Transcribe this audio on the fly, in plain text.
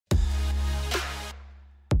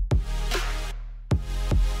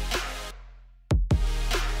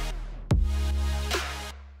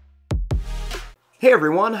Hey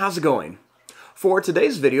everyone, how's it going? For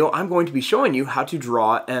today's video, I'm going to be showing you how to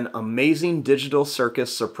draw an amazing digital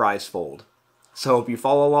circus surprise fold. So I hope you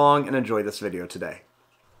follow along and enjoy this video today.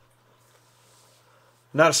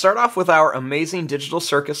 Now to start off with our amazing digital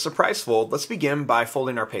circus surprise fold, let's begin by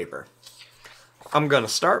folding our paper. I'm going to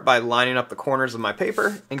start by lining up the corners of my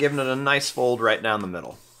paper and giving it a nice fold right down the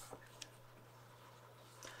middle.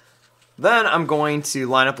 Then I'm going to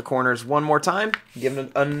line up the corners one more time, giving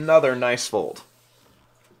it another nice fold.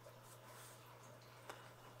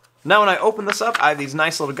 Now when I open this up, I have these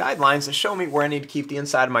nice little guidelines that show me where I need to keep the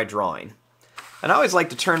inside of my drawing. And I always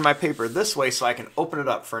like to turn my paper this way so I can open it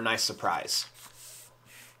up for a nice surprise.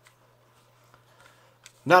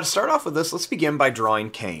 Now to start off with this, let's begin by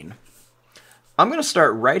drawing Cain. I'm going to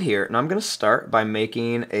start right here, and I'm going to start by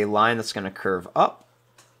making a line that's going to curve up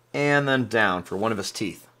and then down for one of his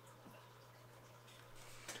teeth.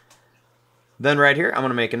 Then right here, I'm going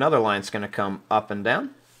to make another line that's going to come up and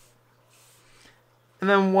down. And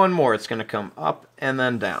then one more, it's going to come up and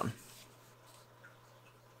then down.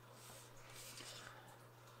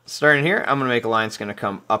 Starting here, I'm going to make a line that's going to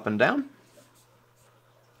come up and down.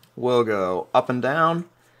 We'll go up and down,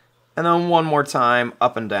 and then one more time,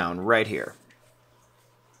 up and down, right here.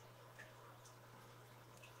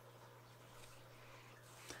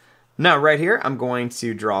 Now right here, I'm going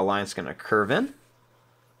to draw a line that's going to curve in.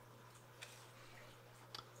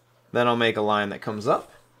 Then I'll make a line that comes up.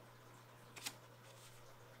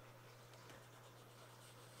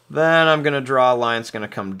 Then I'm going to draw a line that's going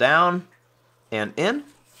to come down and in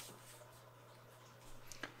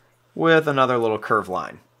with another little curved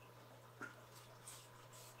line.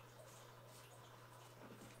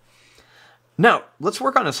 Now, let's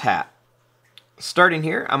work on his hat. Starting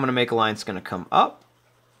here, I'm going to make a line that's going to come up.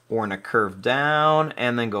 We're going to curve down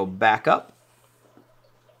and then go back up.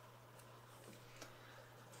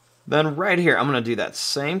 Then right here, I'm going to do that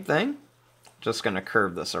same thing. Just going to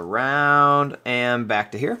curve this around and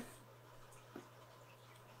back to here.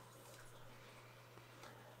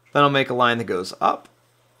 Then I'll make a line that goes up.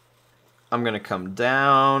 I'm going to come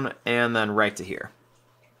down and then right to here.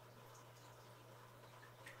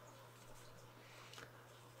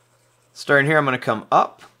 Starting here, I'm going to come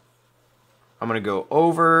up. I'm going to go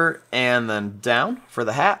over and then down for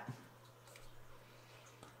the hat.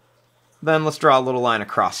 Then let's draw a little line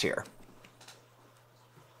across here.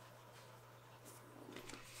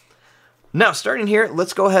 Now, starting here,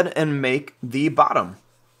 let's go ahead and make the bottom.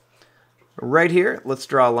 Right here, let's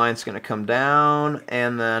draw a line that's going to come down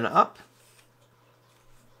and then up.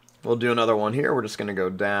 We'll do another one here. We're just going to go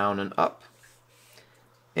down and up.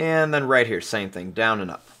 And then right here, same thing, down and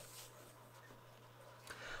up.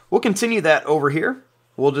 We'll continue that over here.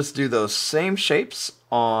 We'll just do those same shapes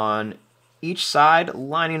on each side,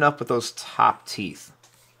 lining up with those top teeth.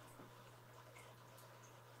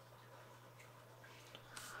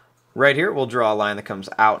 Right here, we'll draw a line that comes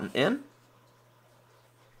out and in.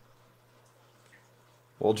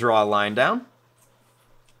 We'll draw a line down.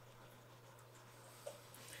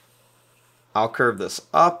 I'll curve this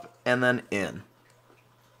up and then in.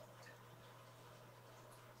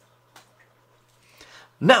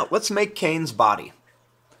 Now, let's make Cain's body.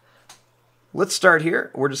 Let's start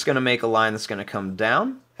here. We're just going to make a line that's going to come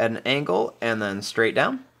down at an angle and then straight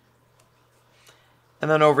down. And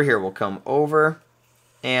then over here, we'll come over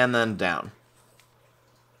and then down.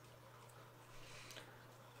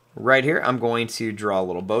 Right here, I'm going to draw a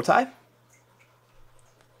little bow tie.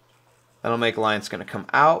 Then I'll make a line that's going to come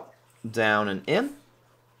out, down, and in.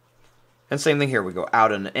 And same thing here. We go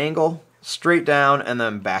out at an angle, straight down, and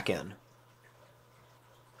then back in.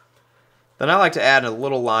 Then I like to add a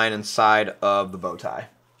little line inside of the bow tie.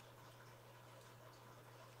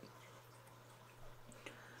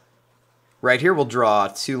 Right here, we'll draw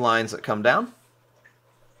two lines that come down.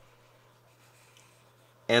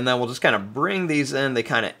 And then we'll just kind of bring these in. They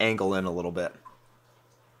kind of angle in a little bit.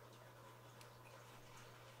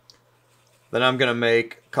 Then I'm going to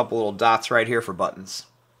make a couple little dots right here for buttons.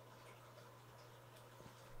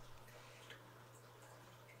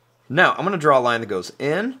 Now, I'm going to draw a line that goes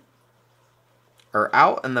in, or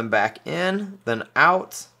out, and then back in, then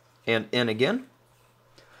out, and in again.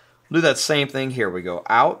 We'll do that same thing here. We go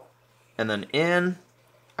out, and then in,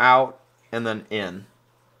 out, and then in.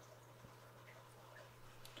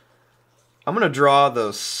 I'm going to draw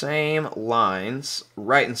those same lines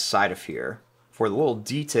right inside of here for the little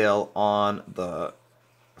detail on the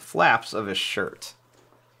flaps of his shirt.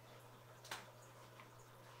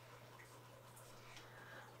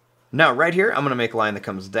 Now right here, I'm going to make a line that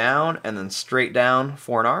comes down and then straight down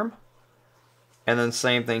for an arm. And then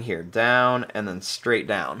same thing here, down and then straight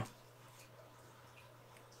down.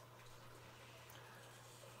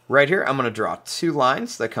 Right here, I'm going to draw 2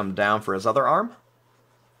 lines that come down for his other arm.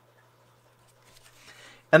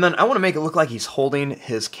 And then I want to make it look like he's holding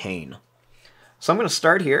his cane. So I'm going to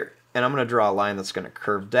start here, and I'm going to draw a line that's going to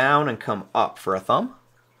curve down and come up for a thumb.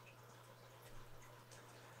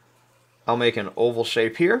 I'll make an oval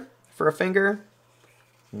shape here for a finger,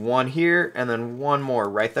 one here, and then one more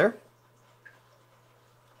right there.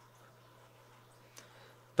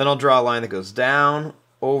 Then I'll draw a line that goes down,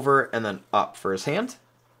 over, and then up for his hand.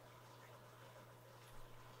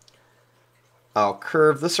 I'll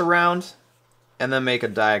curve this around, and then make a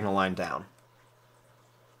diagonal line down.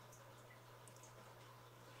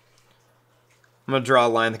 I'm going to draw a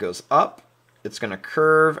line that goes up, it's going to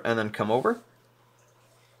curve, and then come over.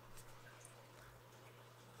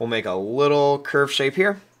 We'll make a little curve shape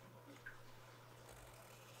here,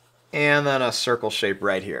 and then a circle shape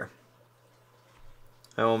right here.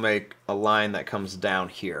 And we'll make a line that comes down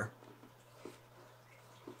here.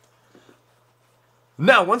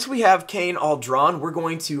 Now, once we have Cain all drawn, we're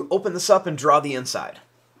going to open this up and draw the inside.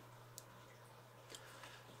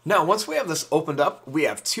 Now, once we have this opened up, we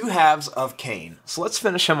have 2 halves of Cain. So let's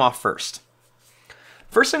finish him off first.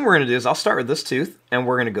 First thing we're going to do is I'll start with this tooth, and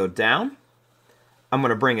we're going to go down. I'm going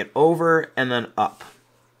to bring it over and then up.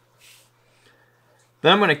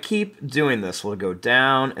 Then I'm going to keep doing this. We'll go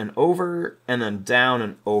down and then down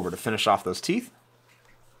and over to finish off those teeth.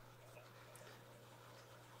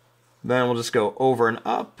 Then we'll just go over and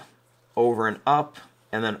up,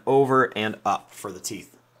 and then over and up for the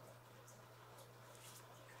teeth.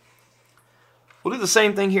 We'll do the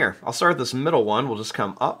same thing here. I'll start with this middle one. We'll just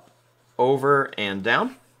come up, over, and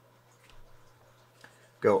down.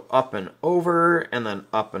 Go up and over, and then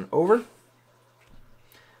up and over.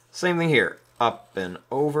 Same thing here. Up and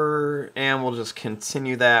over, and we'll just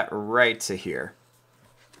continue that right to here.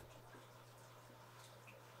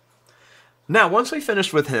 Now, once we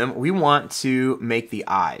finished with him, we want to make the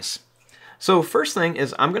eyes. So first thing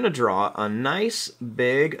is I'm going to draw a nice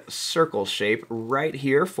big circle shape right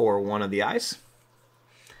here for one of the eyes.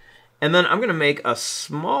 And then I'm going to make a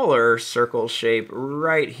smaller circle shape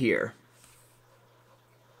right here.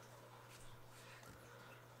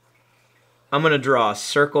 I'm going to draw a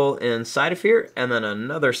circle inside of here, and then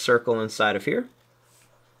another circle inside of here.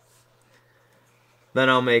 Then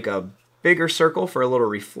I'll make a bigger circle for a little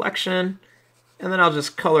reflection, and then I'll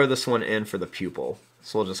just color this one in for the pupil.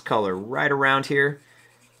 So we'll just color right around here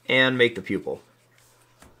and make the pupil.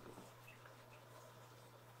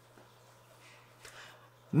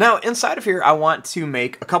 Now inside of here I want to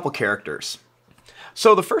make a couple characters.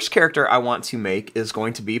 So the first character I want to make is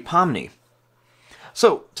going to be Pomni.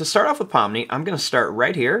 So to start off with Pomni, I'm going to start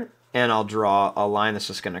right here, and I'll draw a line that's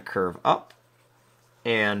just going to curve up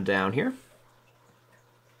and down here.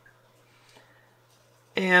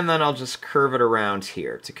 And then I'll just curve it around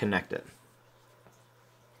here to connect it.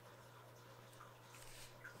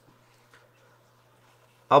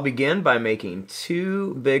 I'll begin by making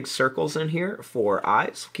 2 big circles in here for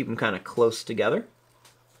eyes. Keep them kind of close together.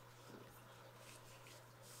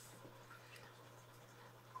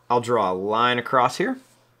 I'll draw a line across here,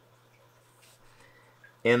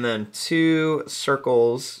 and then 2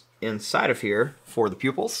 circles inside of here for the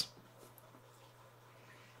pupils.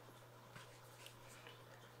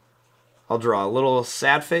 I'll draw a little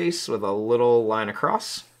sad face with a little line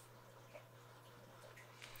across.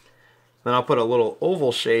 Then I'll put a little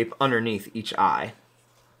oval shape underneath each eye.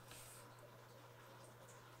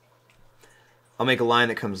 I'll make a line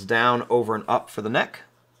that comes down, over, and up for the neck.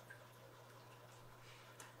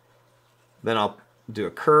 Then I'll do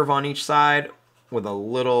a curve on each side with a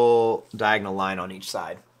little diagonal line on each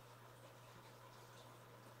side.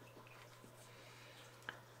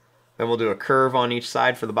 Then we'll do a curve on each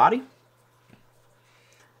side for the body.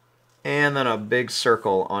 And then a big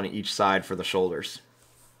circle on each side for the shoulders.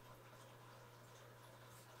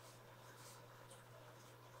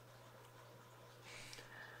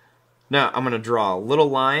 Now I'm going to draw a little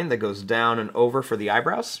line that goes down and over for the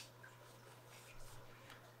eyebrows.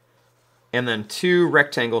 And then 2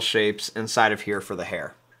 rectangle shapes inside of here for the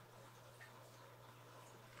hair.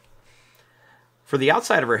 For the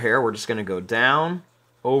outside of her hair, we're just going to go down,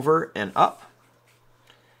 over, and up.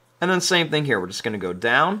 And then same thing here, we're just going to go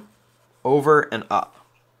down, over, and up.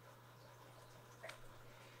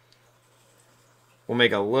 We'll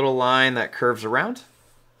make a little line that curves around.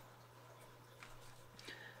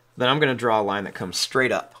 Then I'm going to draw a line that comes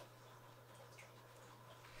straight up.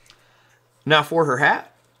 Now for her hat,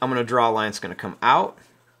 I'm going to draw a line that's going to come out,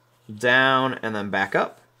 down, and then back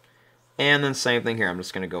up. And then same thing here. I'm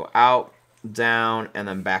just going to go out, down, and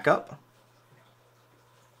then back up.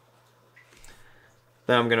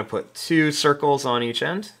 Then I'm going to put 2 circles on each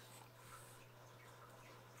end.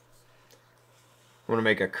 going to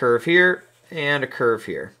make a curve here and a curve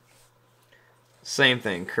here. Same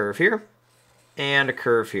thing, curve here and a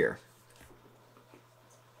curve here.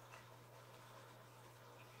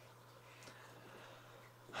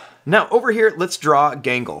 Now over here, let's draw a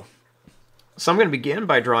gangle. So I'm going to begin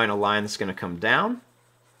by drawing a line that's going to come down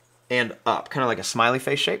and up, kind of like a smiley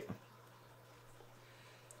face shape.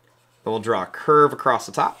 Then we'll draw a curve across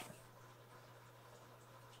the top.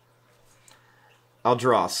 I'll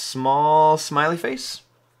draw a small smiley face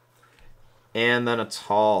and then a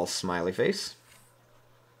tall smiley face.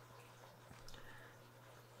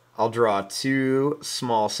 I'll draw 2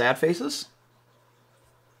 small sad faces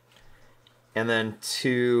and then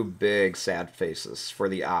 2 big sad faces for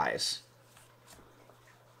the eyes.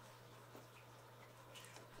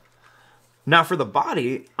 Now for the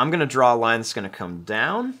body, I'm going to draw a line that's going to come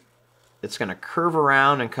down. It's going to curve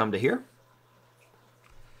around and come to here.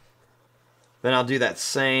 Then I'll do that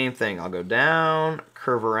same thing. I'll go down,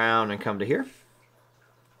 curve around, and come to here.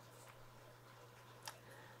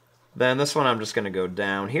 Then this one I'm just going to go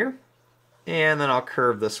down here, and then I'll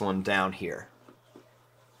curve this one down here.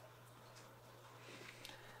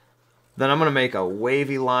 Then I'm going to make a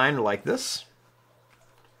wavy line like this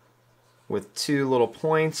with 2 little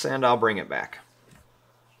points, and I'll bring it back.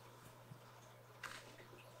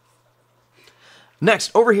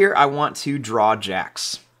 Next, over here, I want to draw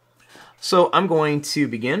jacks. So I'm going to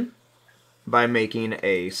begin by making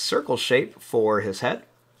a circle shape for his head.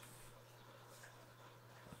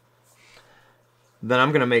 Then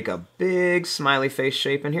I'm going to make a big smiley face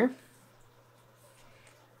shape in here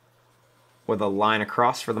with a line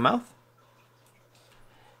across for the mouth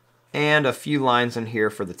and a few lines in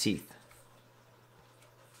here for the teeth.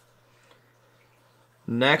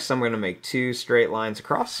 Next, I'm going to make 2 straight lines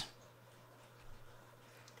across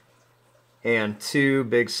and 2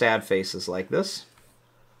 big sad faces like this.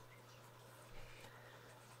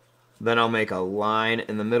 Then I'll make a line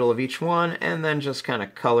in the middle of each one and then just kind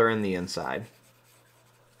of color in the inside.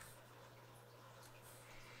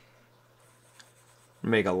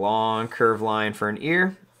 Make a long curved line for an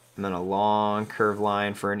ear and then a long curved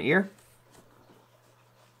line for an ear.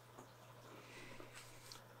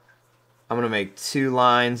 I'm going to make 2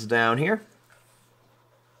 lines down here.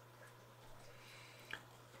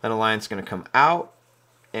 Then a line that's going to come out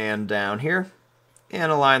and down here.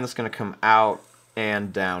 And a line that's going to come out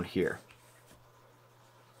and down here.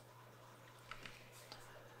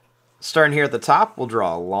 Starting here at the top, we'll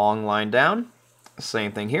draw a long line down.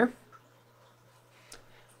 Same thing here.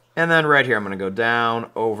 And then right here, I'm going to go down,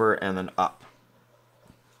 over, and then up.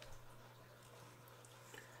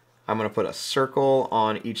 I'm going to put a circle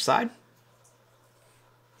on each side.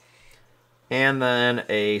 And then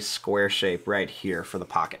a square shape right here for the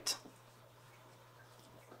pocket.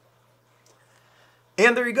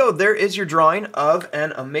 And there you go. There is your drawing of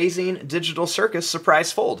an amazing digital circus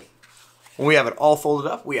surprise fold. When we have it all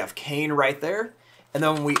folded up, we have Kane right there. And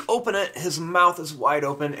then when we open it, his mouth is wide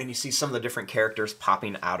open and you see some of the different characters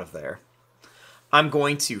popping out of there. I'm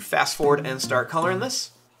going to fast forward and start coloring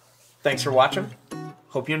this. Thanks for watching.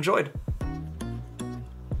 Hope you enjoyed.